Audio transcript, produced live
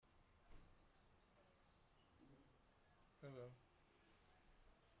Hello.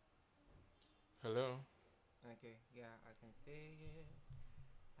 Hello. Okay, yeah, I can see it.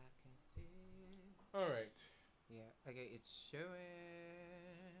 I can see it. All right. Yeah, okay, it's showing.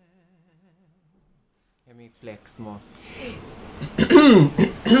 Let me flex more.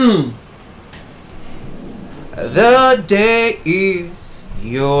 The day is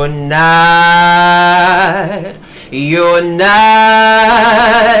unite, unite,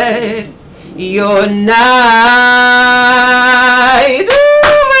 unite.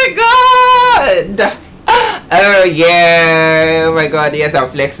 Oh my God! Oh yeah! Oh my God! Yes, I'm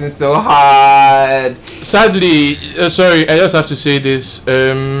flexing so hard. Sadly, sorry, I just have to say this.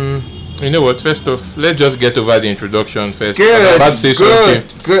 You know what? First off, let's just get over the introduction first. I'm about to say something.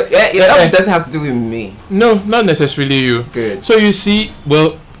 Good. It doesn't have to do with me. No, not necessarily you. Good. So you see,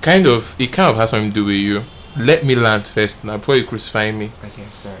 well, it kind of has something to do with you. Let me land first now before you crucify me. Okay,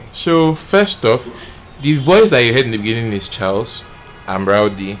 sorry. So first off, the voice that you heard in the beginning is Charles. I'm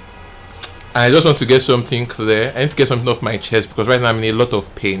Rowdy. And I just want to get something clear. I need to get something off my chest because right now I'm in a lot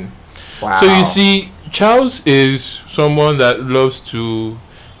of pain. Wow. So you see, Charles is someone that loves to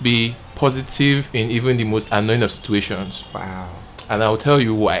be positive in even the most annoying of situations. Wow. And I'll tell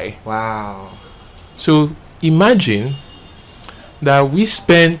you why. Wow. So imagine that we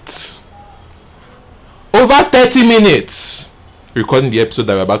spent over 30 minutes recording the episode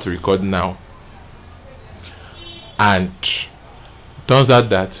that we're about to record now. And it turns out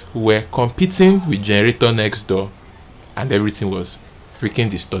that we're competing with Generator Next Door and everything was freaking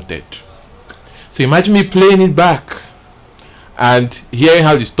distorted. So imagine me playing it back and hearing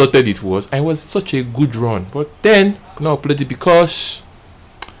how distorted it was. And it was such a good run. But then, I could not upload it because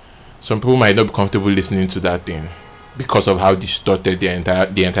some people might not be comfortable listening to that thing because of how distorted the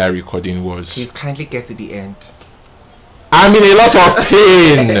entire recording was. Please kindly get to the end. I'm in a lot of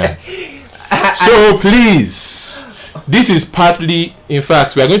pain. So please, this is partly, in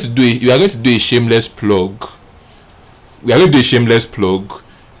fact, we are going to do a shameless plug. We are going to do a shameless plug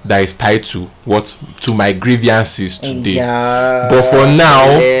that is tied to my grievances today. Yeah. But for now,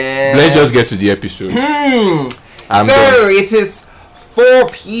 let's just get to the episode. It is 4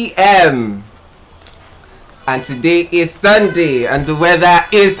 p.m. and today is Sunday and the weather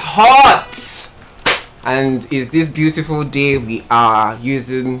is hot. And it's this beautiful day we are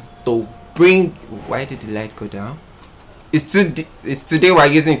using to bring. Why did the light go down? It's today we're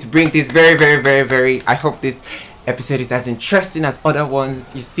using it to bring this very, very, very, very. I hope this episode is as interesting as other ones.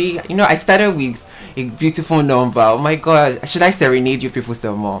 You see, I started with a beautiful number. Oh my God, should I serenade you people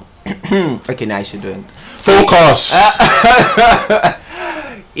some more? Okay, no, I shouldn't. Focus.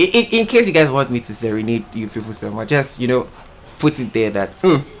 In case you guys want me to serenade you people some more, just put it there that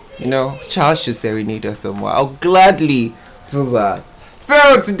Charles should serenade us some more. I'll gladly do that.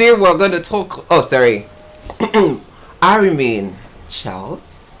 So today we're going to talk. Oh, sorry. I remain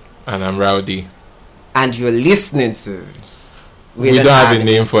Charles, and I'm Rowdy. And you're listening to We don't have a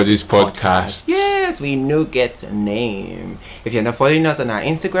name for this podcast. Yes, we no get a name. If you're not following us on our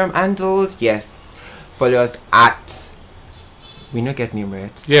Instagram handles, yes, follow us at We no get name,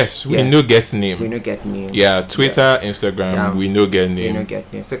 right? Yes, we no get name. We no get name. Yeah, Twitter, Instagram, we no get name. We no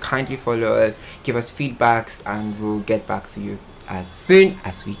get name. So kindly follow us, give us feedbacks, and we'll get back to you as soon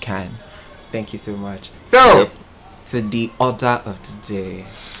as we can. Thank you so much. So, to the order of the day.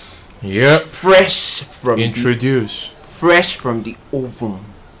 Yep. Fresh from the oven.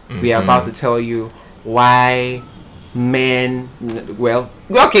 Mm-hmm. We are about to tell you why men. Well,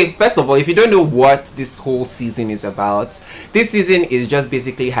 okay. First of all, if you don't know what this whole season is about, this season is just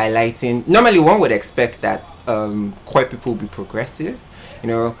basically highlighting. Normally, one would expect that queer people will be progressive.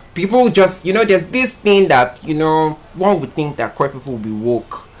 People just there's this thing that one would think that queer people will be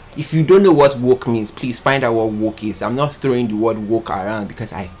woke. If you don't know what woke means, please find out what woke is. I'm not throwing the word woke around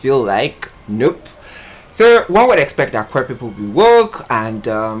because I feel like nope. So one would expect that queer people will be woke, and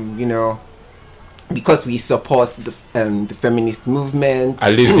because we support the feminist movement.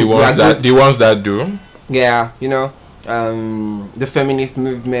 At least the ones that do. Yeah, the feminist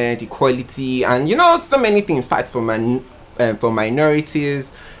movement, equality, and so many things. Fight for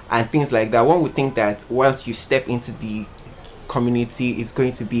minorities and things like that. One would think that once you step into the community, it's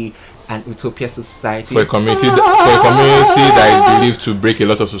going to be an utopia society for a community that is believed to break a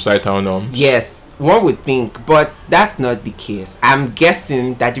lot of societal norms. Yes, one would think, but that's not the case. I'm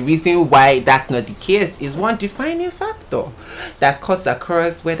guessing that the reason why that's not the case is one defining factor that cuts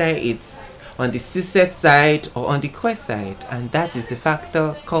across whether it's on the cis side or on the queer side, and that is the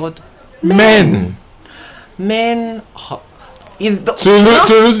factor called men. is the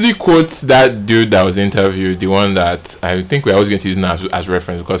to loosely quote that dude that was interviewed, the one that I think we're always going to use now as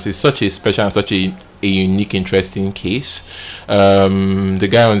reference because it's such a special and such a unique, interesting case. The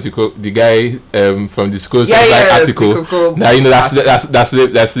guy on the guy from the school article. Now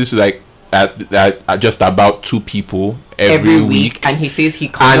that's this like at just about 2 people every week, and he says he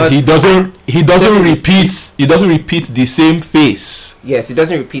cannot, and he doesn't repeat the same face. Yes, he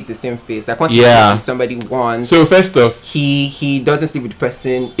doesn't repeat the same face. Like once he sleeps with somebody once, so first off, he doesn't sleep with the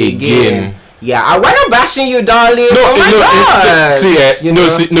person again. Yeah, we're not bashing you, darling. No,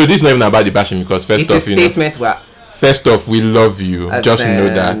 this is not even about the bashing because first off, we love you. Just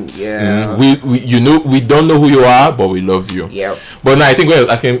know that. Yeah. We don't know who you are, but we love you. Yeah. But now I think when I was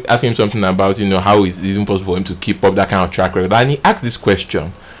asking him something about how it's even possible for him to keep up that kind of track record, and he asked this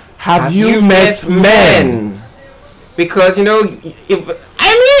question: Have you met men? Because have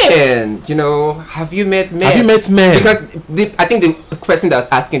you met men? Have you met men? Because I think the person that was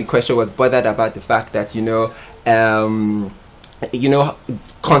asking the question was bothered about the fact that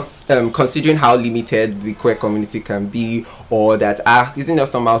considering how limited the queer community can be, or that isn't it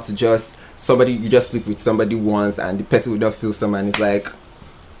somehow to just you just sleep with somebody once and the person would not feel some, and it's like,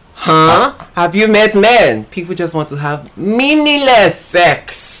 have you met men? People just want to have meaningless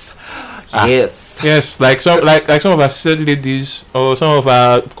sex. Yes, like some of our said ladies or some of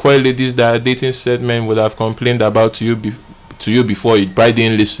our queer ladies that are dating said men would have complained about to you before you probably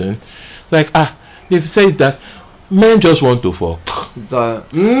didn't listen. Like they've said that men just want to fuck. The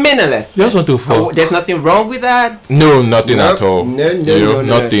meaningless. Just want to fuck. There's nothing wrong with that. No, nothing at all. No,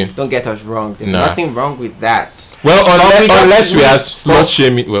 nothing. Don't get us wrong. There's nothing wrong with that. Well, unless we are slut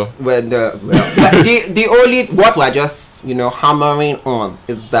shaming. The only what we're just hammering on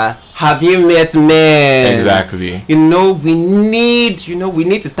is that have you met men? Exactly. We need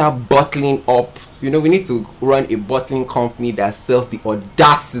to start bottling up. We need to run a bottling company that sells the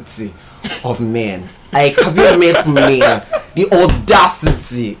audacity of men. Like, have you met men? The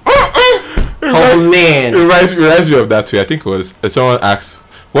audacity of men. It reminds me of that too. I think it was someone asked,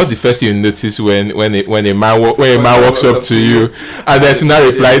 "What's the first thing you notice when a man walks up to you?" And then Sina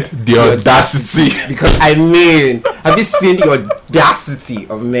replied, "The audacity." Because have you seen the audacity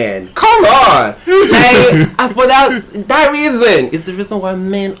of men? Come on, for that reason is the reason why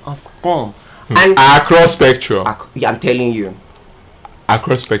men are scum. And across spectrum. I'm telling you.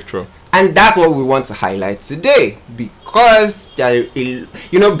 Across spectrum. And that's what we want to highlight today, because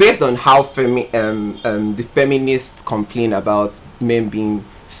based on how the feminists complain about men being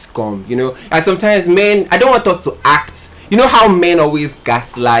scum, and sometimes men, I don't want us to act, how men always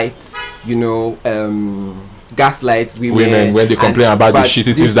gaslight women when they complain about the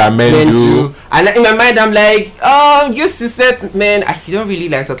shitty things that men do. And in my mind I'm like, you cishet men, I don't really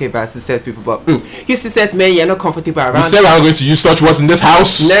like talking about cishet people, but you cishet men, you're not comfortable around. You said we're not going to use such words in this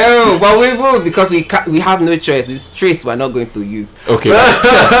house. No, but we will, because we have no choice. It's traits we're not going to use. Okay.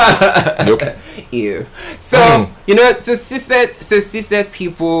 Nope. Ew. So so cishet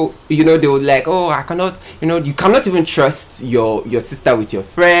people, they would like, I cannot, you cannot even trust your sister with your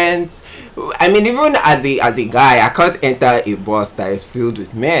friends. I mean, even as a guy, I can't enter a bus that is filled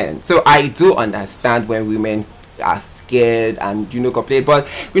with men. So I do understand when women are scared and complain, but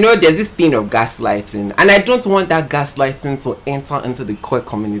there's this thing of gaslighting, and I don't want that gaslighting to enter into the queer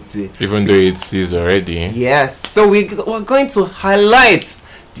community, even though it is already. Yes. So we're going to highlight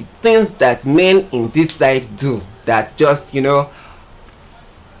the things that men in this side do that just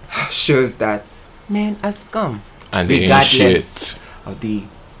shows that men are scum, and regardless of the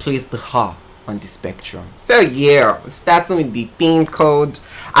place they are on the spectrum. So starting with the theme code.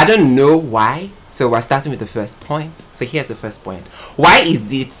 I don't know why. So we're starting with the first point. So here's the first point. Why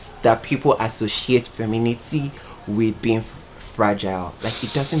is it that people associate femininity with being fragile? Like,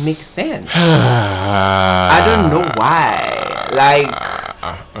 it doesn't make sense. I don't know why. Like,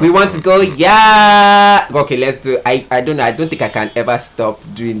 we want to go, okay, let's do. I don't know. I don't think I can ever stop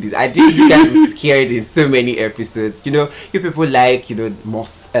doing this. I think you guys are scared in so many episodes. You people like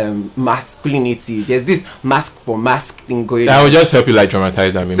masculinity. There's this mask for mask thing going on. I will just help you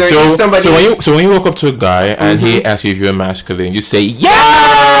dramatize that. So when you walk up to a guy and he asks you if you're masculine, you say yes,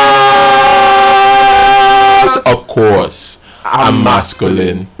 of course. I'm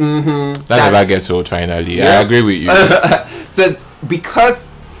masculine. That never gets old. Finally, I agree with you. So because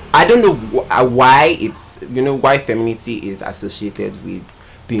I don't know why it's why femininity is associated with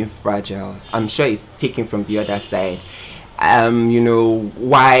being fragile. I'm sure it's taken from the other side.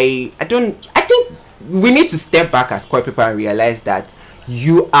 Why I think we need to step back as queer people and realize that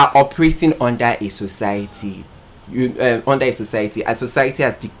you are operating under a society under a society, and society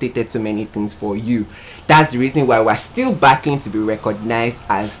has dictated so many things for you. That's the reason why we're still battling to be recognized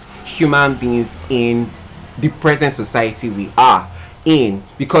as human beings in the present society we are in,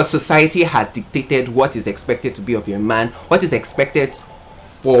 because society has dictated what is expected to be of a man, what is expected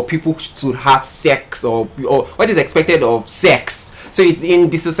for people to have sex, or what is expected of sex. So it's in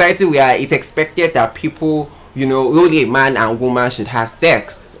the society where it's expected that people, only a man and woman should have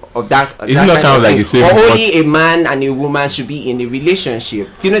sex. Of that, it's not kind of like the same, or only a man and a woman should be in a relationship.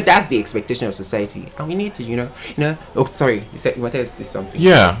 That's the expectation of society, and we need to, Oh, sorry, you wanted to say something?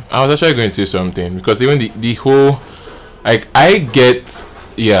 Yeah, I was actually going to say something, because even the whole, like, I get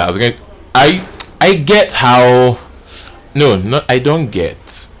how. No, I don't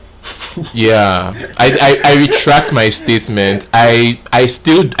get. Yeah, I retract my statement. I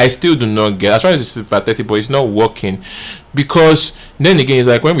still do not get. I was trying to say pathetic, but it's not working, because then again, it's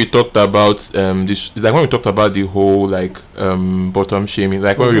like when we talked about this. It's like when we talked about the whole bottom shaming.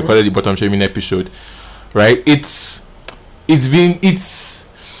 Like when we recorded the bottom shaming episode, right? It's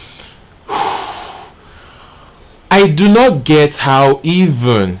I do not get how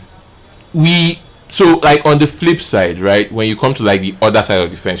even we. So, like, on the flip side, right, when you come to, like, the other side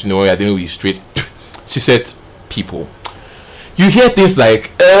of the fence, you're dealing with straight, she said, people. You hear things like,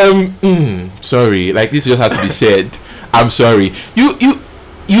 sorry, like, this just has to be said. I'm sorry. You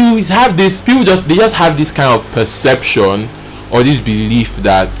have this, they just have this kind of perception or this belief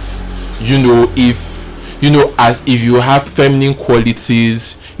that, if you have feminine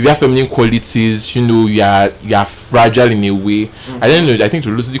qualities, you are fragile in a way. I don't know. I think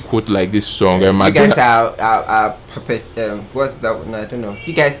to loosely quote like this song. You guys are what's that? No, I don't know.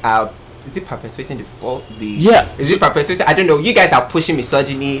 You guys are. Is it perpetuating the fault? Is it perpetuating? I don't know. You guys are pushing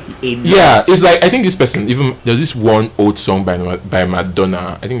misogyny in. Yeah, it's like, I think this person, even there's this one old song by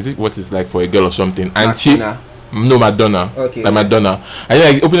Madonna. I think what is like for a girl or something, and Madonna. Okay. Like Madonna. I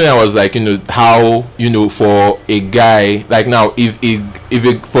think like opening I was like, how for a guy, like now if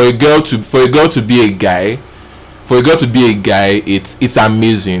for a girl to be a guy, it's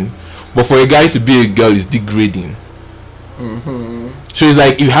amazing, but for a guy to be a girl is degrading. So it's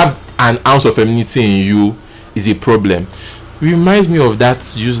like if you have an ounce of femininity in you is a problem. It reminds me of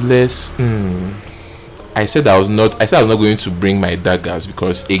that useless. I said I was not going to bring my daggers,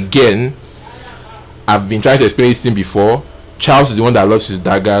 because again, I've been trying to explain this thing before. Charles is the one that loves his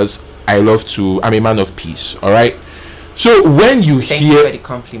daggers. I'm a man of peace. All right. So when you Thank you for the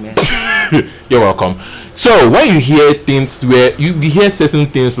compliment. You're welcome. So when you hear things where you hear certain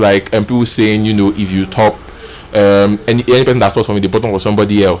things like people saying, if you top any person that thought from the bottom of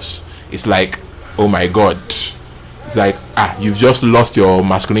somebody else, it's like, oh my god, it's like you've just lost your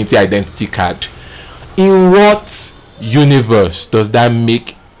masculinity identity card. In what universe does that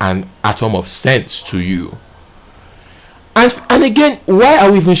make an atom of sense to you? And again, why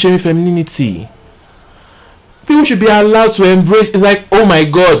are we even sharing femininity? People should be allowed to embrace. It's like, oh my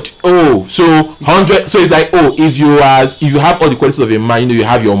god, so 100. So it's like, if you have all the qualities of a man, you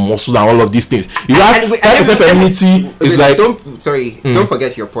have your muscles and all of these things. You have 5% femininity. It's like, don't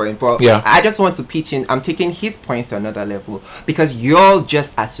forget your point. But yeah, I just want to pitch in. I'm taking his point to another level, because you're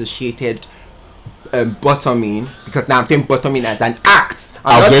just associated bottoming, because now I'm saying bottoming as an act.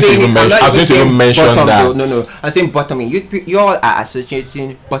 I'm going to even mention that. No. I'm saying bottoming. You all are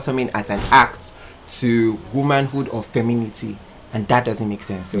associating bottoming as an act to womanhood or femininity, and that doesn't make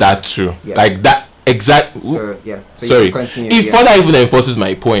sense. So, that's true. Yeah. Like that exact. So yeah. So sorry. It further even enforces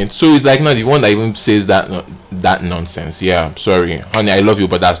my point. So it's like not the one that even says that nonsense. Yeah. Sorry, honey, I love you,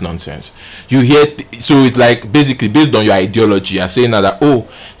 but that's nonsense. You hear? So it's like basically based on your ideology, you're saying that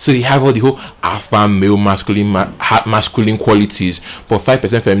so you have all the whole alpha male masculine qualities, but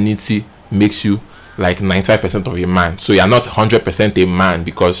 5% femininity makes you like 95% of a man. So you're not 100% a man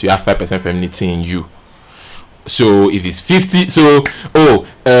because you have 5% femininity in you. So if it's 50,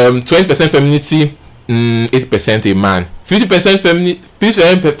 20% femininity, 8% a man. 50%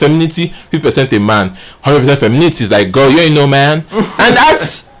 femininity, 50% a man. 100% femininity is like, girl, you ain't no man. And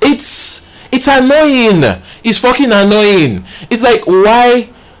that's it's annoying. It's fucking annoying. It's like, why?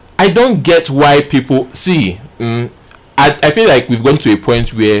 I don't get why people see. I feel like we've gone to a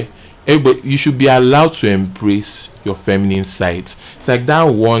point where you should be allowed to embrace your feminine side. It's like that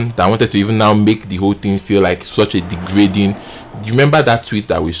one that wanted to even now make the whole thing feel like such a degrading. Do you remember that tweet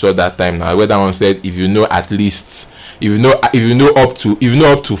that we saw that time now, where that one said, if you know up to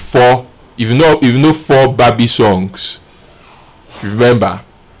 4 Barbie songs, remember,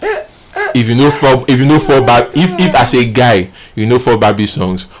 if as a guy you know 4 Barbie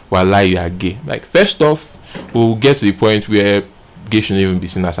songs, voila, you are gay. Like, first off, we'll get to the point where gay shouldn't even be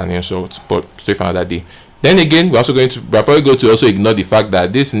seen as an insult, but straight for another day. Then again, we're probably going to also ignore the fact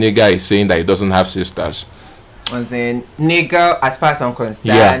that this nigga is saying that he doesn't have sisters. As in, nigga, as far as I'm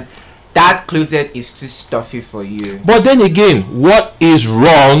concerned, that closet is too stuffy for you. But then again, what is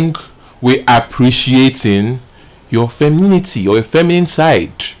wrong with appreciating your femininity or your feminine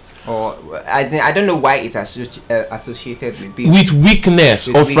side? Or I don't know why it's associated with being with weakness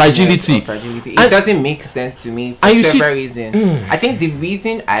or fragility. It doesn't make sense to me for several reasons. I think the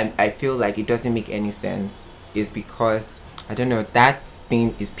reason I feel like it doesn't make any sense is because I don't know, that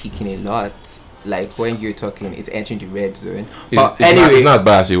thing is peaking a lot. Like when you're talking, it's entering the red zone. But anyway, it's not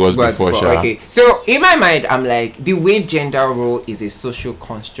bad as it was before. Okay, so in my mind, I'm like, the way gender role is a social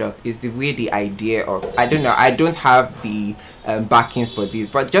construct is the way the idea of, I don't know, I don't have the backings for this,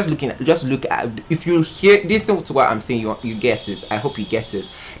 but just look at, if you listen to what I'm saying, you get it. I hope you get it.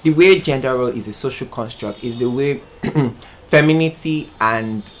 The way gender role is a social construct is the way femininity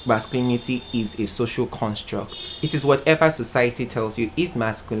and masculinity is a social construct. It is whatever society tells you is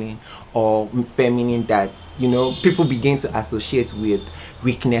masculine or feminine that, you know, people begin to associate with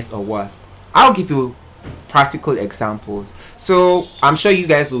weakness or what. I'll give you practical examples. So I'm sure you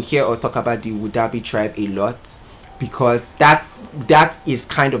guys will hear or talk about the Wudabi tribe a lot, because that is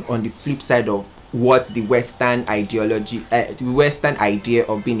kind of on the flip side of what the Western ideology, the Western idea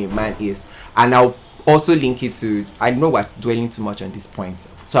of being a man is. And I'll also link it to, I know we're dwelling too much on this point,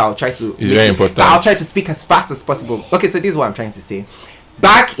 so I'll try to, it's very important. So I'll try to speak as fast as possible. Okay, so this is what I'm trying to say.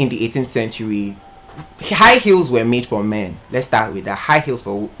 Back in the 18th century, high heels were made for men. Let's start with that. High heels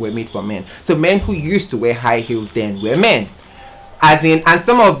were made for men. So men who used to wear high heels then were men. As in, and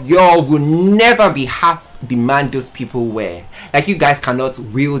some of y'all will never be half the man those people wear. Like, you guys cannot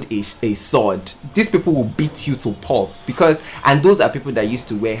wield a sword. These people will beat you to pulp, and those are people that used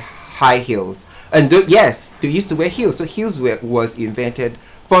to wear high heels. And yes, they used to wear heels. So heels was invented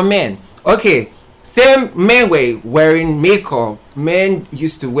for men. Okay, same, men were wearing makeup. Men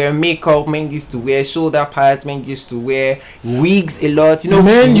used to wear makeup. Men used to wear shoulder pads. Men used to wear wigs a lot. You know,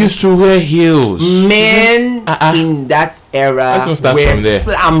 men used to wear heels. Men in that era were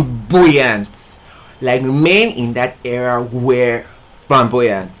flamboyant. Like, men in that era were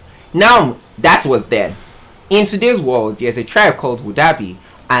flamboyant. Now, that was then. In today's world, there's a tribe called Wudabi.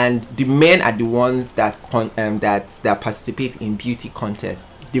 And the men are the ones that that participate in beauty contests.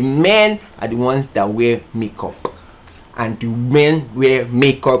 The men are the ones that wear makeup, and the men wear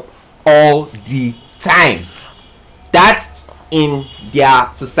makeup all the time. That in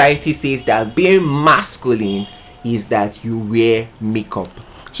their society says that being masculine is that you wear makeup.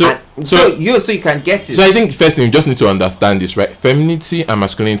 So you can get it. So I think first thing, you just need to understand this, right? Femininity and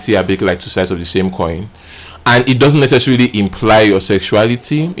masculinity are basically like two sides of the same coin. And it doesn't necessarily imply your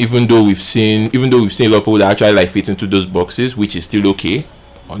sexuality, even though we've seen a lot of people that actually like fit into those boxes, which is still okay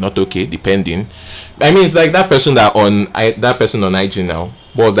or not okay, depending. I mean, it's like that person on IG now.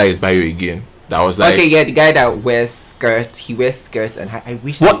 What was that his bio again? That was like, okay, yeah, the guy that wears skirt. He wears skirts, and I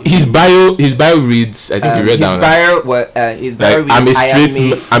wish. What his bio reads? I think you read down. His bio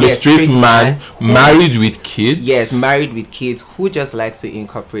reads. I'm a straight man, married with kids. Yes, married with kids, who just likes to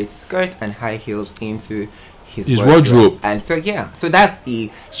incorporate skirt and high heels into his wardrobe. And so so that's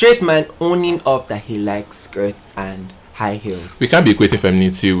a straight man owning up that he likes skirts and high heels. We can't be equating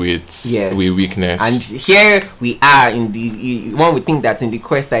femininity with weakness. And here we are in the one would think that in the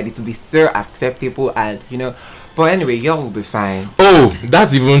queer side it would be so acceptable, and you know. But anyway, y'all will be fine. Oh,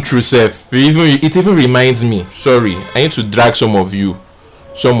 that's even true, Seth. It even reminds me. Sorry, I need to drag some of you.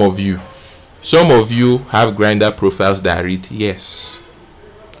 Some of you have Grindr profiles that read yes.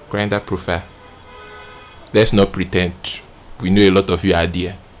 Grindr profile. Let's not pretend. We know a lot of you are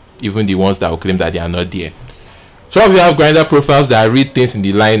there. Even the ones that will claim that they are not there. Some of you have Grindr profiles that read things in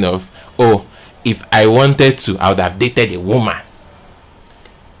the line of, oh, if I wanted to, I would have dated a woman.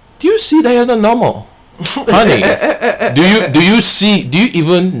 Do you see that you're not normal? Honey, do you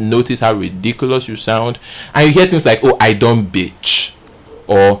even notice how ridiculous you sound? And you hear things like, oh, I don't bitch.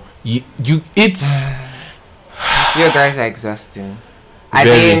 Or it's you guys are exhausting. I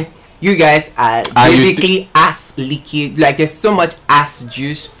mean, you guys are basically ass leaking. Like, there's so much ass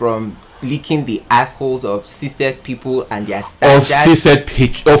juice from leaking the assholes of cishet people and their standards.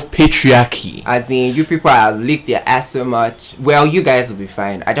 Of patriarchy. As in, you people have leaked their ass so much. Well, you guys will be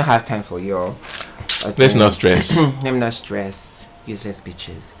fine. I don't have time for y'all. Let's not stress. Let me not stress. Useless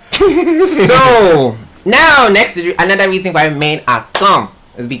bitches. So now, another reason why men are scum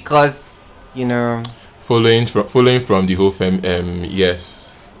is because, you know, following from the whole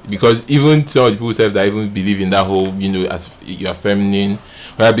yes, because even some of the people say that even believe in that whole, you know, as you are feminine,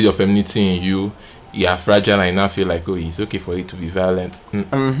 or a bit of femininity in you, you are fragile and you now feel like, oh, it's okay for you to be violent.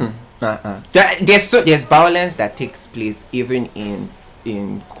 There's violence that takes place even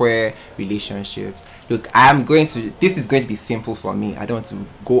in queer relationships. Look, this is going to be simple for me. I don't want to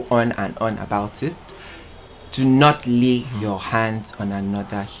go on and on about it. Do not lay your hands on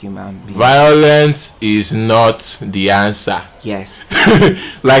another human being. Violence is not the answer. Yes.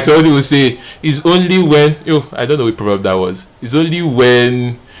 Like somebody will say, it's only when, I don't know what proverb that was. It's only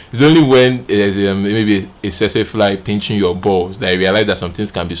when there's maybe a tsetse fly pinching your balls that you realize that some things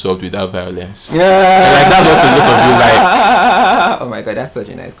can be solved without violence. Yeah. And like that's what a lot of you like. Oh my god, that's such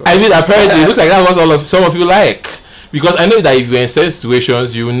a nice quote. I mean, apparently it looks like that's what some of you like. Because I know that if you're in certain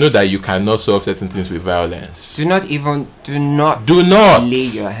situations, you know that you cannot solve certain things with violence. Do not lay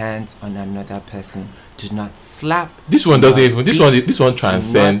your hands on another person. Do not slap. This one doesn't even. This one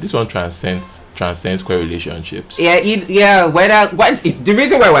transcends queer relationships. Yeah. The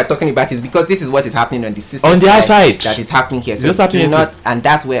reason why we're talking about it is because this is what is happening on the system. On the outside, that is happening here. So and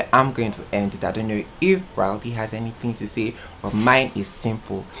that's where I'm going to end it. I don't know if Rowdy has anything to say, but mine is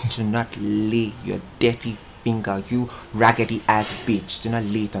simple. Do not lay your dirty finger, you raggedy ass bitch. Do not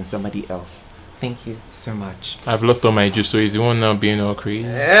lay it on somebody else. Thank you so much. I've lost all my juice, so is the one now being all crazy?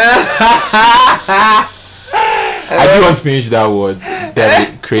 I do want to finish that word.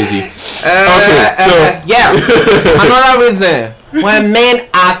 That crazy. Okay, so yeah. Another reason when men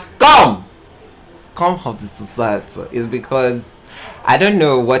are scum of the society is because I don't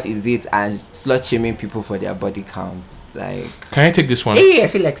know what is it and slut shaming people for their body counts. Like, can I take this one? Hey, I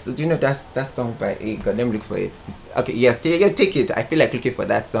feel like, so do you know that song by God, let me look for it. Okay, yeah, take it. I feel like looking for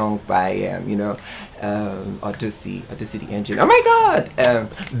that song by Odyssey the Engine. Oh my God.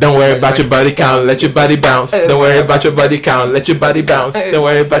 Don't worry about your body count, let your body bounce. Don't worry about your body count, let your body bounce. Don't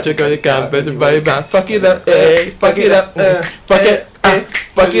worry about your body count, let your body bounce. Fuck it up, fuck it up, fuck it.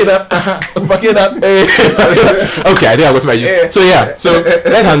 Fuck it up, fuck it up. Okay, I think I got to my use. So let's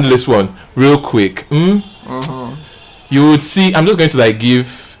handle this one real quick. You would see, I'm just going to like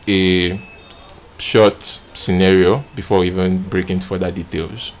give a short scenario before we even break into further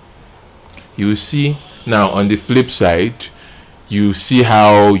details. You will see now on the flip side, you see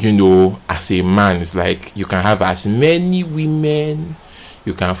how, as a man, it's like you can have as many women,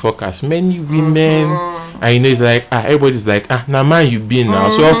 you can fuck as many women, and it's like everybody's like now man you be now,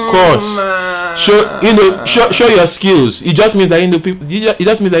 so of course show your skills. It just means that people. It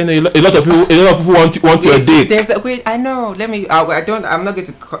just means that a lot of people want your dick. I know. I'm not going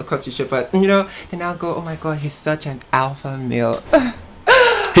to cut you short, but then I'll go. Oh my God, he's such an alpha male.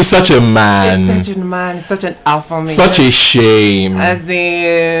 He's such a man. He's such an alpha male. Such a shame. As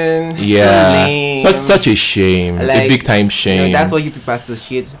in, such a shame. Like, a big time shame. That's what you people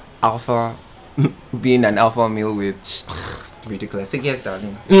associate alpha, being an alpha male with. Ridiculous. So yes,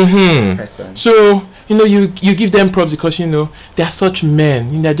 darling. So you give them props because they are such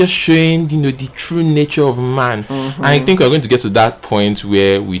men. They're just showing the true nature of man. And I think we're going to get to that point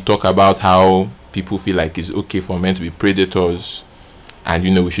where we talk about how people feel like it's okay for men to be predators, and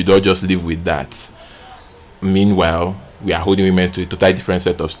we should all just live with that. Meanwhile, we are holding women to a totally different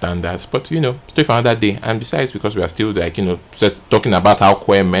set of standards. But still for another day. And besides, because we are still like talking about how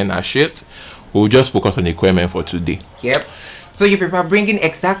queer men are shit, we'll just focus on the queer men for today. Yep. So you people are bringing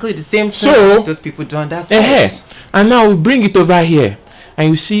exactly the same thing those people do on that side. And now we bring it over here, and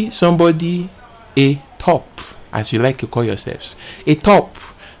you see somebody, a top, as you like to call yourselves, a top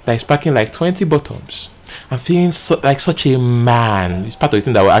that is packing like 20 bottoms. I'm feeling like such a man. It's part of the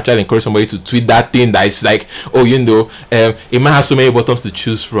thing that will actually encourage somebody to tweet that thing that is like, a man has so many bottoms to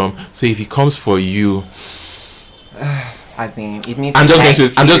choose from. So if he comes for you, I think it means I'm just going to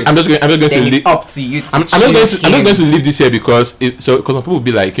leave up to you. I'm not going to leave this here because some people will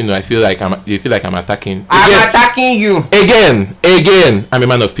be like, they feel like I'm attacking. I'm attacking you again. I'm a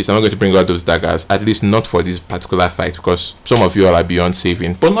man of peace. I'm not going to bring out those daggers, at least not for this particular fight, because some of you all are beyond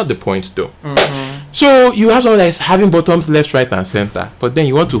saving. But not the point though. So you have someone that is having bottoms left, right, and center, but then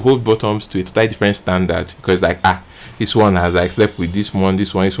you want to hold bottoms to a totally different standard because this one has like slept with this one,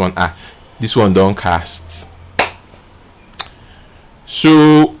 this one don't cast.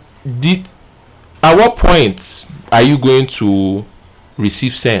 So, at what point are you going to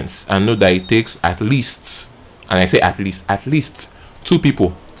receive sense and know that it takes at least, and I say at least 2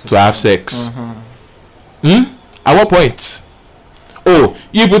 people to have sex? At what point? Oh,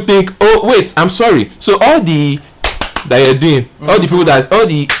 you people think, oh wait, I'm sorry. So all the that you're doing, all the people that,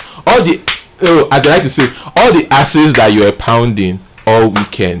 I'd like to say, all the asses that you're pounding all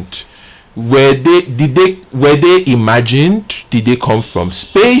weekend, were they imagined? Did they come from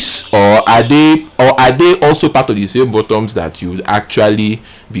space, or are they also part of the same bottoms that you would actually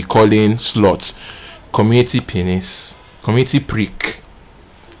be calling sluts? community penis, community prick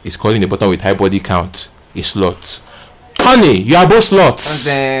is calling the bottom with high body count a slut. Honey, you are both sluts.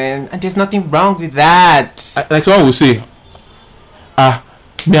 And there's nothing wrong with that. Like someone will say,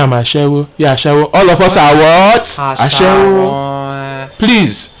 me and my Ashewo, yeah, Ashewo, all of us are what? Ashewo.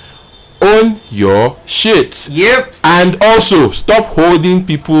 Please own your shit. Yep. And also stop holding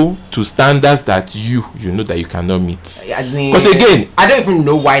people to standards that you know that you cannot meet. Because again, I don't even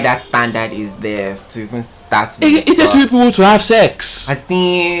know why that standard is there to even start with. It is people to have sex. I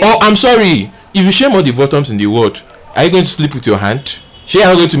think. Oh, I'm sorry. If you shame all the bottoms in the world, are you going to sleep with your hand? She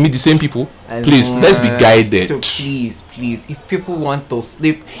are going to meet the same people. Please, let's be guided. So please, if people want to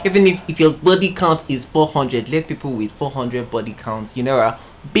sleep, even if your body count is 400, let people with 400 body counts,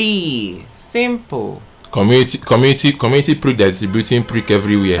 be simple. Community prick that's distributing prick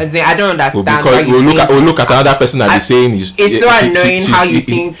everywhere. I don't understand. Because we'll look at another person and be saying it's so annoying how you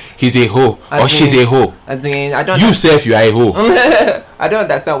think he's a hoe or she's a hoe. I don't. You self, you are a hoe. I don't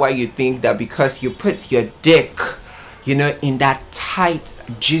understand why you think that because you put your dick, in that tight,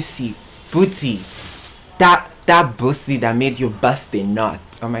 juicy booty, that pussy that made you bust a nut.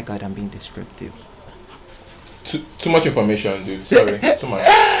 Oh my God, I'm being descriptive. Too much information, dude. Sorry, too much.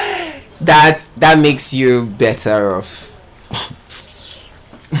 That makes you better off.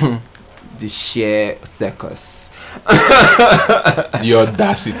 The sheer circus. The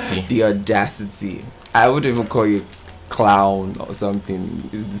audacity. I would even call you clown or something.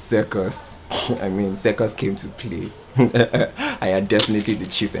 It's the circus. I mean, circus came to play. I am definitely the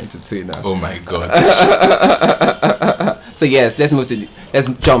chief entertainer. Oh my God. So yes, let's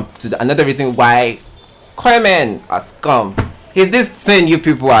jump to another reason why queer men are scum. Is this thing you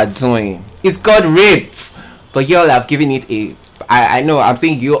people are doing? It's called rape, but y'all have given it a. I know I'm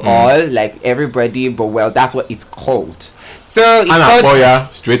saying you all, like everybody, but well, that's what it's called. So it's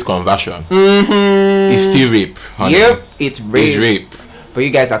called straight conversion. It's still rape. Honey. Yep, it's rape. It's rape. But you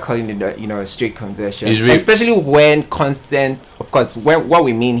guys are calling it a straight conversion. It's rape. Especially when consent. Of course, what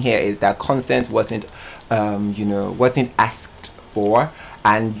we mean here is that consent wasn't asked for,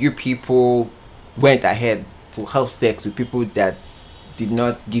 and you people went ahead to have sex with people that did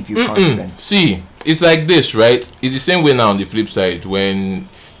not give you consent. See, it's like this, right? It's the same way now on the flip side when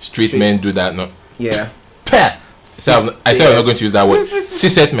straight men do that. No. Yeah. So I said I'm not going to use that word.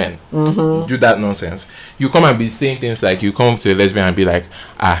 Cis-het men do that nonsense. You come and be saying things like, you come to a lesbian and be like,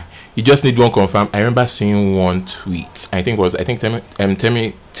 you just need one confirm. I remember seeing one tweet. I think Temi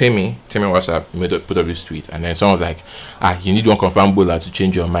WhatsApp put up this tweet, and then someone was like, you need one confirm bola to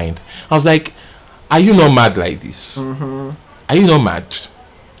change your mind. I was like, are you not mad like this? Are you not mad?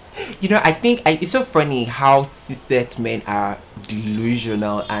 I think it's so funny how cis-het men are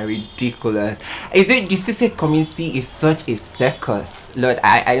delusional and ridiculous. Is it the cis-het community is such a circus? Lord,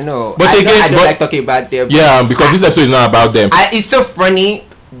 I know. But I don't like talking about them. Yeah, because this episode is not about them. It's so funny.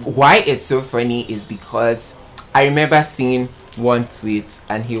 Why it's so funny is because I remember seeing one tweet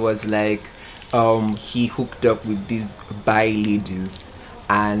and he was like, he hooked up with these bi ladies,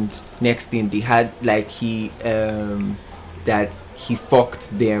 and next thing they had like that he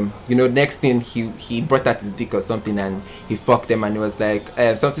fucked them. Next thing he brought out his dick or something and he fucked them, and it was like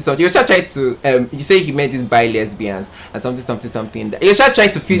something. You should try to you say he made these bi lesbians and something. You should try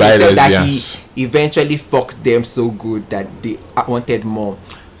to feel himself that he eventually fucked them so good that they wanted more.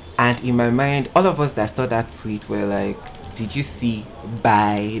 And in my mind, all of us that saw that tweet were like, did you see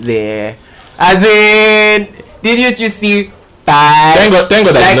bi there? As in, did you see? Thank God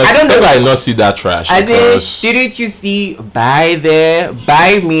I did not see that trash. Didn't you see bi there?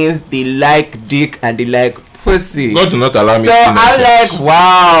 Bi means they like dick and they like pussy. God do not allow me so to see I'm like,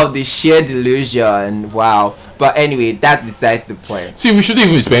 wow, the sheer delusion. Wow. But anyway, that's besides the point. See, we shouldn't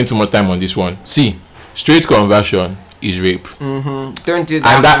even spend too much time on this one. See, straight conversion is rape. Don't do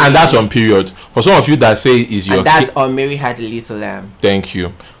that. And that's on period. For some of you that say is your, and that's on Mary Had a Little Lamb. Thank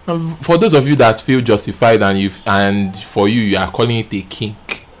you. And for those of you that feel justified and for you are calling it a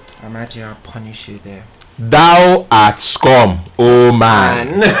kink, imagine I'll punish you there. Thou art scum, oh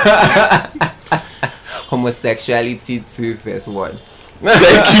man. Homosexuality 2 verse 1.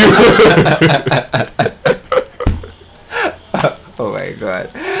 Thank you. Oh my God,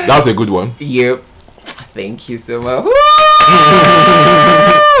 that was a good one. Yep. Thank you so much.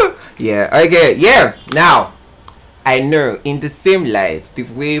 Yeah. Okay. Yeah. Now, I know in the same light, the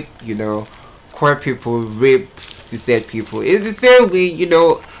way queer people rape cis-het people is the same way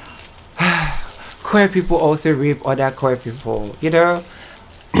queer people also rape other queer people.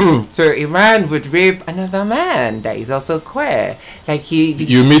 So a man would rape another man that is also queer. Like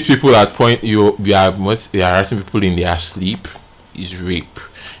you meet people at point you are harassing people in their sleep is rape.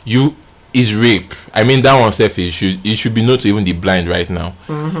 is rape. I mean, that one self it should be known to even the blind right now.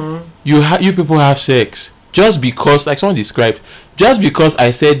 You people have sex just because, like someone described, just because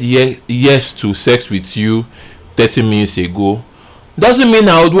I said yes to sex with you 30 minutes ago doesn't mean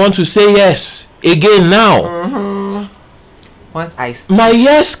I would want to say yes again now. Once my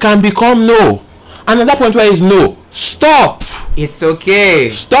yes can become no, and at that point where it's no, stop. It's okay.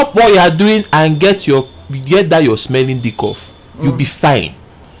 Stop what you are doing and get that you're smelling dick off. You'll be fine.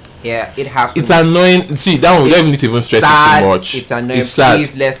 Yeah, it happens. It's annoying. See, that one we don't even need to even stress it too much. It's annoying. It's sad.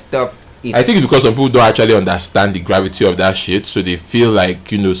 Please, let's stop it. I think it's because some people don't actually understand the gravity of that shit, so they feel like,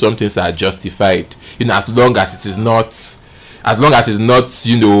 some things are justified. As long as it's not,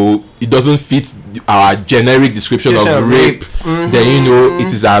 it doesn't fit our generic description of rape, then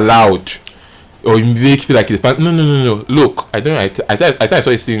it is allowed. Or you make feel like it's fun. No. Look, I thought I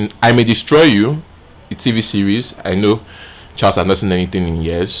saw this thing. I May Destroy You, a TV series. I know Charles has not seen anything in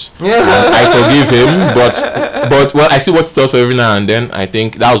years. I forgive him, but well, I still watch stuff every now and then. I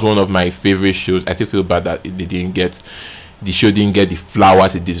think that was one of my favorite shows. I still feel bad that the show didn't get the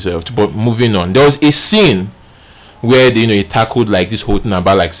flowers it deserved. But moving on, there was a scene where it tackled like this whole thing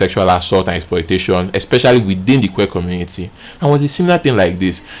about like sexual assault and exploitation, especially within the queer community. And was a similar thing like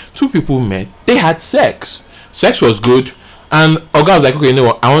this. Two people met, they had sex was good, and Oga was like, okay,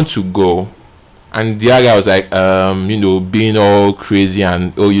 I want to go. And the other guy was like, being all crazy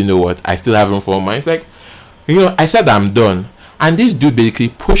and, what, I still have room for mine. It's like, I said I'm done. And this dude basically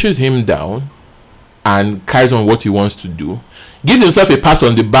pushes him down and carries on what he wants to do. Gives himself a pat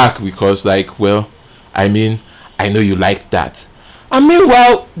on the back because, like, well, I know you liked that. And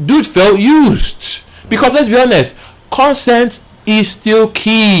meanwhile, dude felt used. Because let's be honest, consent is still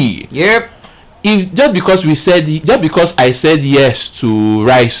key. Yep. Just because I said yes to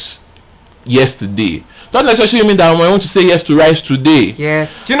rice yesterday, not necessarily mean that I want to say yes to rice today. Yeah.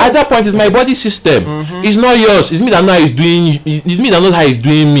 At that point, it's my body system. It's not yours. It's me that knows how it's doing. It's me that knows how it's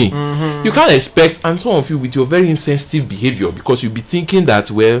doing me. You can't expect, and some of you with your very insensitive behavior, because you'll be thinking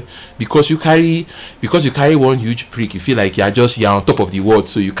that, well, because you carry one huge prick, you feel like you're on top of the world,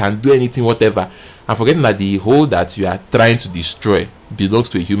 so you can do anything, whatever. And forgetting that the whole that you are trying to destroy belongs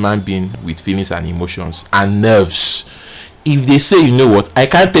to a human being with feelings and emotions and nerves. If they say, I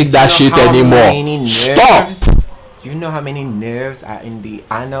can't take that shit anymore, stop. Do you know how many nerves are in the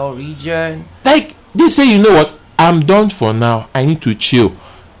anal region? Like, they say, I'm done for now, I need to chill.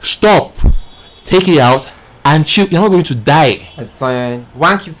 Stop. Take it out and chill. You're not going to die.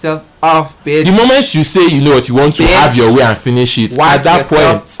 Wank yourself off, bitch. The moment you say, you want to have your way and finish it, at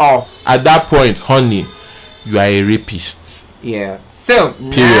that point, honey, you are a rapist. Yeah. So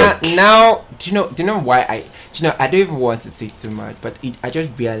now, do you know why I don't even want to say too much, but I just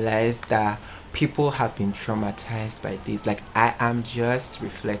realized that people have been traumatized by this. Like, I am just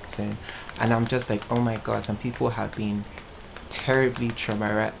reflecting, and I'm just like, oh my god, some people have been terribly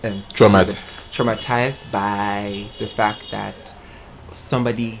traumatized by the fact that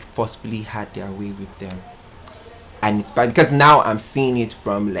somebody forcefully had their way with them. And it's bad because now I'm seeing it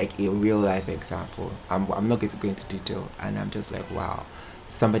from like a real life example. I'm not going to go into detail, and I'm just like, wow,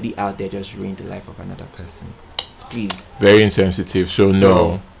 somebody out there just ruined the life of another person. So please, very insensitive. So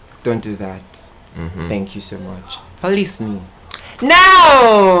no, don't do that. Thank you so much for listening.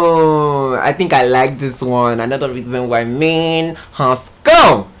 Now, I think I like this one. Another reason why men has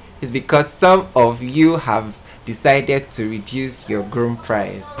come is because some of you have decided to reduce your groom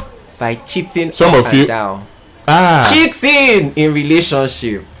price by cheating down. Cheating in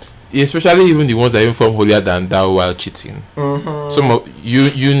relationship, especially even the ones that even form holier than thou while cheating. Some of you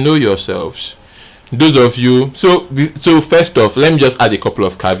yourselves, those of you. So first off, let me just add a couple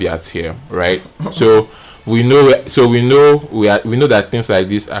of caveats here, right? So we know that things like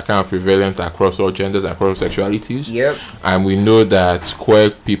this are kind of prevalent across all genders, across sexualities. Yep. And we know that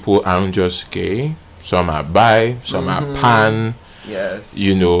queer people aren't just gay. Some are bi, some are pan. Yes.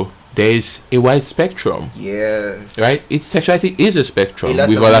 There's a wide spectrum. Yes. Right? Sexuality is a spectrum.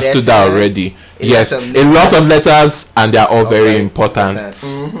 We've understood that already. Yes. A lot of letters, and they are all very important.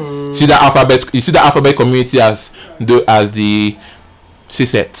 See the alphabet. You see the alphabet community as the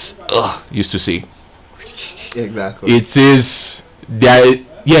CSETs used to say. Exactly. It is there.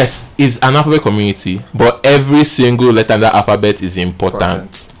 Yes, it's an alphabet community, but every single letter in the alphabet is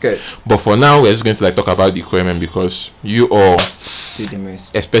important. Good. But for now, we're just going to talk about the queer men, because you all,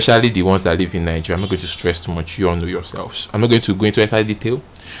 especially the ones that live in Nigeria, I'm not going to stress too much. You all know yourselves. I'm not going to go into entire detail.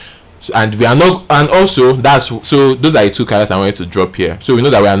 So, and we are not, and also those are the two characters I wanted to drop here. So we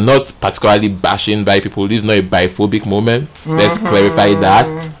know that we are not particularly bashing bi people. This is not a biphobic moment. Let's clarify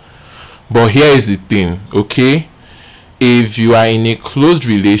that. But here is the thing, okay? If you are in a closed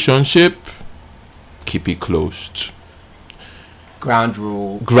relationship, keep it closed. Ground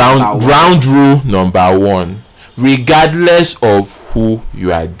rule. Ground rule number one. Regardless of who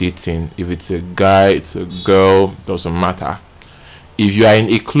you are dating, if it's a guy, it's a girl, doesn't matter. If you are in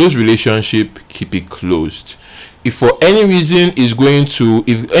a closed relationship, keep it closed. If for any reason is going to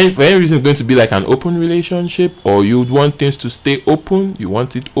be like an open relationship, or you want things to stay open, you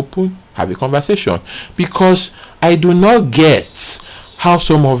want it open, have a conversation. Because I do not get how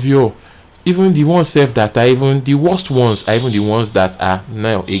some of you, even the ones that are even the worst ones, are even the ones that are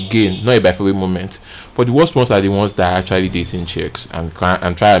now again not a by favorite moment, but the worst ones are the ones that are actually dating chicks and try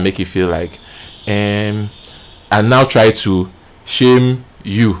to make it feel like and now try to shame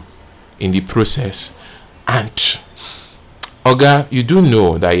you in the process. And Oga, you do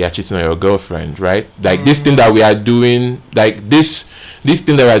know that you are cheating on your girlfriend, right? Like this thing that we are doing, like this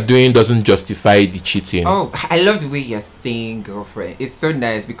thing that we are doing doesn't justify the cheating. Oh, I love the way you're saying girlfriend. It's so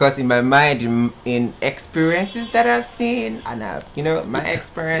nice because in my mind, in experiences that I've seen, and my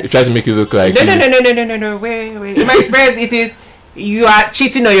experience. You try to make it look like no. Wait. In my experience, it is you are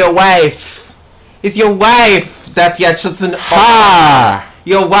cheating on your wife. It's your wife that you are cheating on.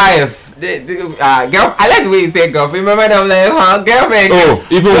 Your wife. Girl, I like the way you say girlfriend. Remember that I'm like, girlfriend. Oh,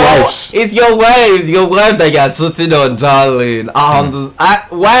 even wives. It's your wife that you're cheating on, darling.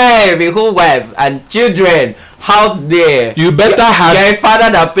 Wife, a whole wife, and children out there. You better have. You're a father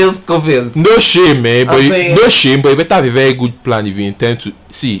that pays school fees. No shame, man. But you better have a very good plan if you intend to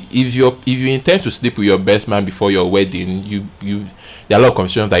see. If you intend to sleep with your best man before your wedding, there are a lot of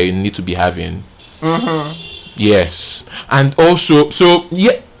conversations that you need to be having. Yes, and also,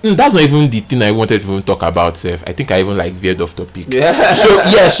 that's not even the thing I wanted to even talk about, Seth. I think I even veered off topic. Yeah.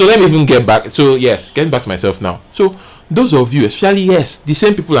 So let me even get back. So yes, getting back to myself now. So those of you, especially the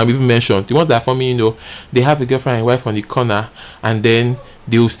same people I've even mentioned, the ones that for me, they have a girlfriend and wife on the corner, and then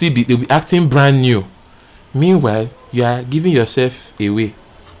they'll be acting brand new. Meanwhile, you are giving yourself away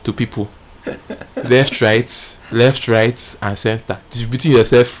to people, left, right, and center, distributing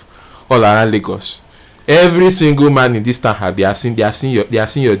yourself all around Lagos. Every single man in this town they have seen your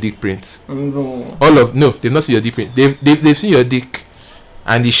dick print. They've not seen your dick print. They've seen your dick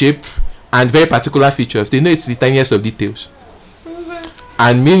and the shape and very particular features. They know it's the tiniest of details.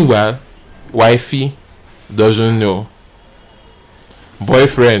 And meanwhile, wifey doesn't know.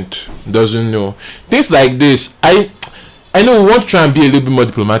 Boyfriend doesn't know. Things like this. I know we want to try and be a little bit more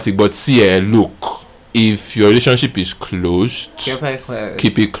diplomatic, but look. If your relationship is closed,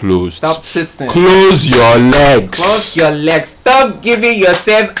 keep it closed. Stop cheating. Close your legs. Stop giving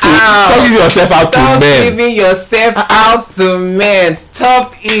yourself out. Stop giving yourself out to men. Stop giving yourself out to men.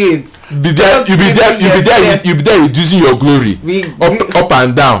 Stop it. You'll be there reducing your glory up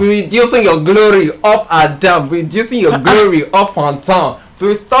and down. Reducing your glory up and down. Reducing your glory up and down.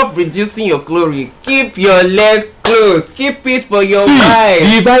 Stop reducing your glory. Keep your leg closed. Keep it for your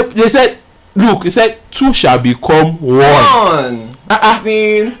wife. They said. Look, he said, two shall become one.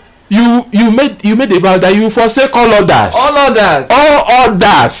 You made a vow that you forsake all others. All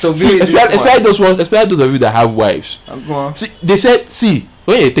others. So especially those of you that have wives. See, they said,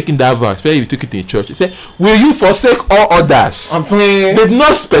 when you're taking that vow, especially if you took it in church, they said, will you forsake all others? They did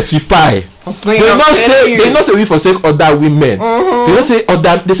not specify. They did not say we forsake other women. They don't say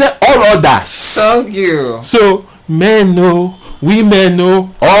other. They said all others. Thank you. So men know. Women know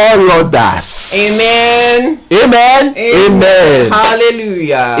all others. Amen.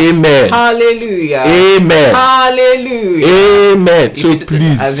 Hallelujah. Amen. So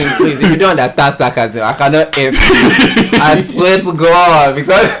please, if you don't understand sarcasm, I cannot help you. I swear to God,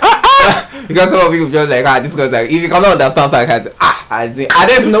 because some of you just this goes if you cannot understand sarcasm, I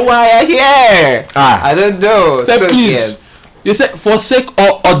don't know why I'm here. I don't know. So please. Yes. You said forsake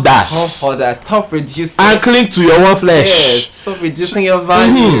all others. Stop reducing. And cling to your one flesh. Yes. Stop reducing your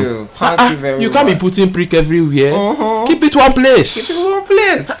value. Thank you very much. You can't be putting prick everywhere. Keep it one place.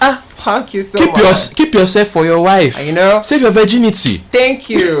 Thank you so much. Keep yourself for your wife. Save your virginity. Thank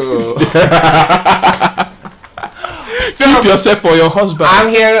you. Keep yourself for your husband. I'm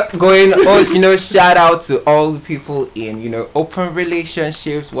here going shout out to all the people in open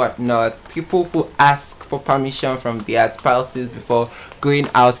relationships, whatnot, people who ask for permission from their spouses before going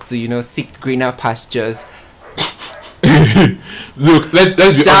out to seek greener pastures. Look, let's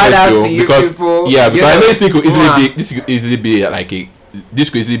be shout honest out though, to you because people. I know this could easily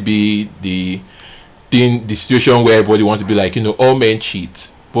be the situation where everybody wants to be all men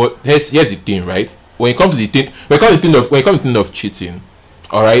cheat. But here's the thing, right? When it comes to the thing of cheating,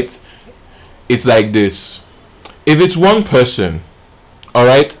 all right, it's like this. If it's one person, all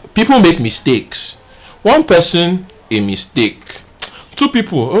right, people make mistakes. One person a mistake. Two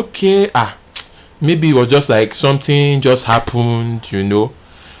people, okay, maybe it was just like something just happened, you know.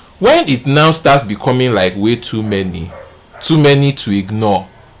 When it now starts becoming like way too many to ignore,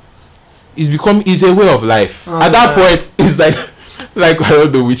 it's a way of life. At that point, it's like I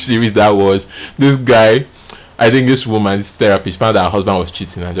don't know which series that was. This guy, I think this woman, this therapist, found that her husband was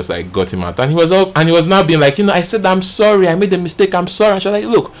cheating and just like got him out. And he was now being like, I said I'm sorry, I made a mistake, I'm sorry. And she was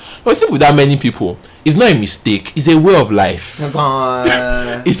like, look, with that many people, it's not a mistake, it's a way of life.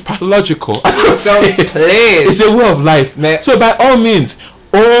 It's pathological. It's a way of life. So by all means,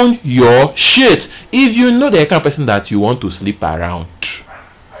 own your shit. If you know the kind of person that you want to sleep around,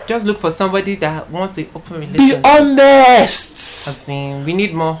 just look for somebody that wants an open relationship. Be honest. We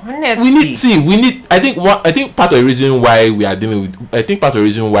need more honesty. We need. I think part of the reason why we are dealing with. I think part of the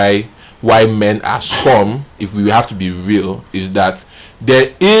reason why men are scum, if we have to be real, is that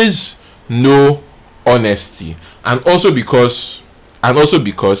there is no honesty, and also because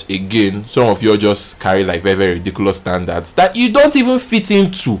again, some of you just carry like very, very ridiculous standards that you don't even fit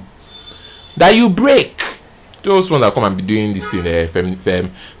into, that you break. Those ones that come and be doing this thing,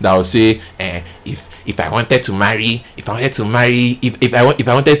 fem, that will say, if I wanted to marry, if I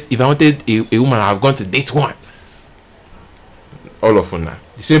wanted a woman, I've gone to date one. All of them now.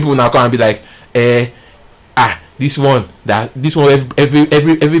 The same people now come and be like, this one,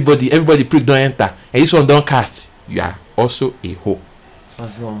 everybody prick don't enter, and this one don't cast. You are also a hoe.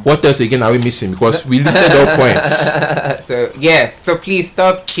 What else again are we missing? Because we listed all points. So please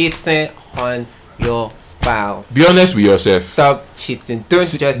stop cheating on your spouse. Be honest with yourself. Stop cheating.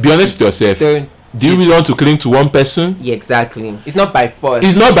 Just be honest with yourself. Do you really want to cling to one person? Yeah, exactly. It's not by force.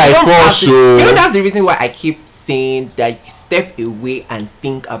 It's not by force. So that's the reason why I keep saying that you step away and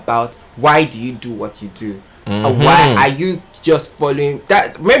think about why do you do what you do, or why are you just following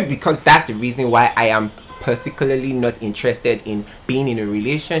that? Maybe because that's the reason why I am particularly not interested in being in a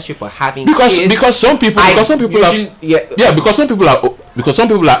relationship or having kids. because some people are actually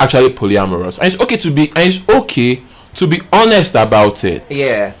polyamorous, and it's okay to be honest about it.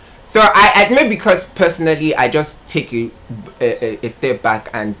 Yeah. So I maybe because personally I just take a step back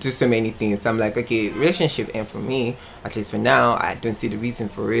and do so many things. I'm like, okay, relationship ain't for me, at least for now. I don't see the reason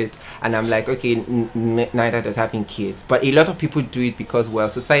for it, and I'm like, okay, neither does having kids. But a lot of people do it because, well,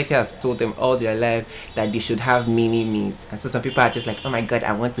 society has told them all their life that they should have mini-me's, and so some people are just like, oh my god,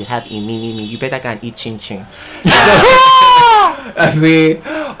 I want to have a mini-me. You better go and eat chin-chin.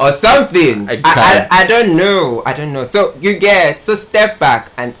 Or something. I don't know. So so step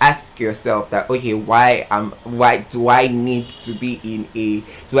back and ask yourself that, okay, why do I need to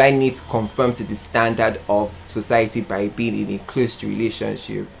conform to the standard of society by being in a close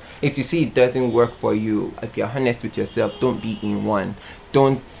relationship? If you see it doesn't work for you, if you're honest with yourself, don't be in one.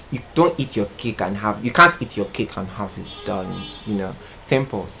 Don't eat your cake and have. You can't eat your cake and have it done.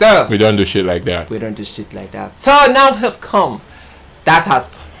 Simple. So we don't do shit like that. So now we have come. That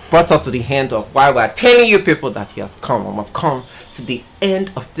has brought us to the end of why we're telling you people that he has come. And we've come to the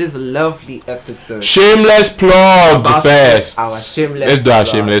end of this lovely episode. Shameless plug first. Let's do our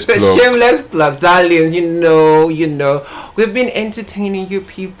shameless plug. Shameless plug, darlings. You know. We've been entertaining you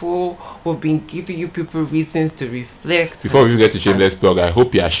people. We've been giving you people reasons to reflect. Before we get to shameless plug, I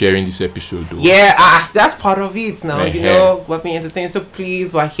hope you are sharing this episode, though. Yeah, that's part of it now. We've been entertaining. So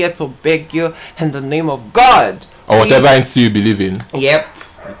please, we're here to beg you in the name of God. Or whatever entity you believe in. Yep.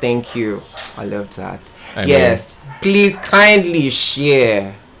 Thank you. I love that. Yes. Please kindly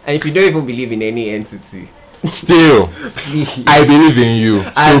share. And if you don't even believe in any entity, still, please, I believe in you.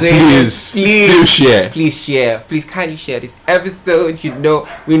 So please still share. Please share. Please kindly share this episode.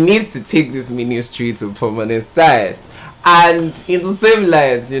 We need to take this ministry to permanent sites. And in the same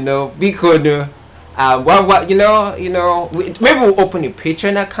lines, big honor. Maybe we'll open a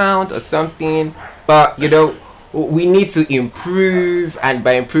Patreon account or something. But we need to improve, and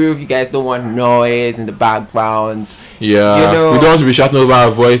by improve, you guys don't want noise in the background. Yeah, we don't want to be shouting over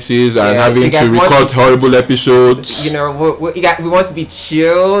our voices and having to record horrible episodes. We want to be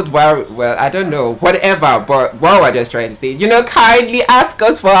chilled. Well, I don't know, whatever. But what we're just trying to say, kindly ask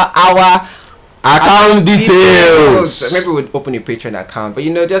us for our account details. Maybe we'll open a Patreon account, but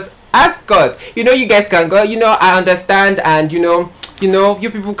just ask us. You guys can go. I understand, and you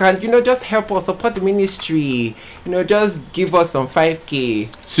people can, just help us support the ministry. Just give us some 5K.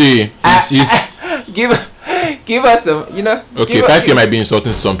 See, give us some, Okay, 5K might be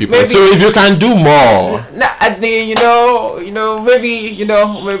insulting to some people. Maybe, so if you can do more. Maybe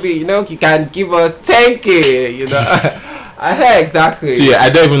you can give us 10K. Exactly. See, I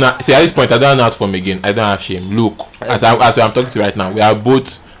don't even know. See, at this point, I don't know how to form again. I don't have shame. Look, as I'm talking to you right now, we are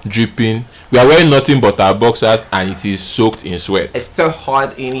both dripping. We are wearing nothing but our boxers, and it is soaked in sweat. It's so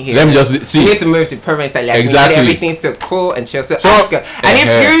hot in here. Let me just see. You need to move to permanent side. Like, Exactly. Everything's so cool and chill. So ask her. And if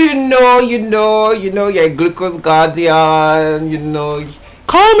you know, you're a glucose guardian.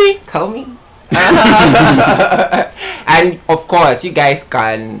 Call me. And of course, you guys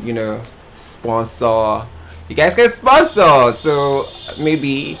can, sponsor. You guys can sponsor. So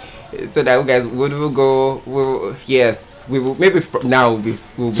maybe so that you guys we will maybe now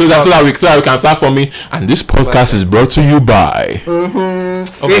we'll so that we can start for me. And this podcast is brought to you by.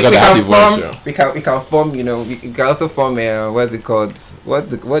 Mm-hmm. Oh my God, I had the voice. We can form. We can also form. What's it called? What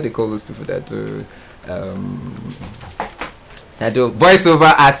they call those people that do? That do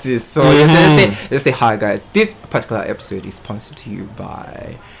voiceover artists. So let's say hi guys. This particular episode is sponsored to you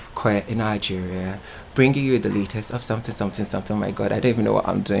by Koya in Nigeria, bringing you the latest of something. Oh my God, I don't even know what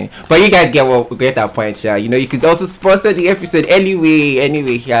I'm doing. But you guys get that point, yeah. You could also sponsor the episode anyway.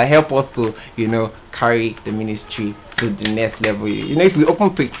 Yeah, help us to carry the ministry to the next level. If we open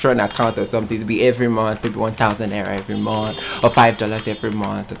Patreon account or something, it'll be every month, maybe 1,000 naira every month, or $5 every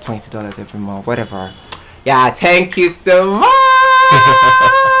month, or $20 every month, whatever. Yeah, thank you so much.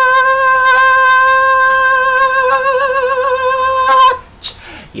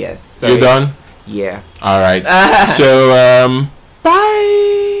 Yes. Sorry. You done? Yeah. All right. So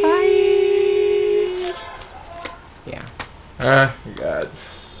bye. Yeah. God.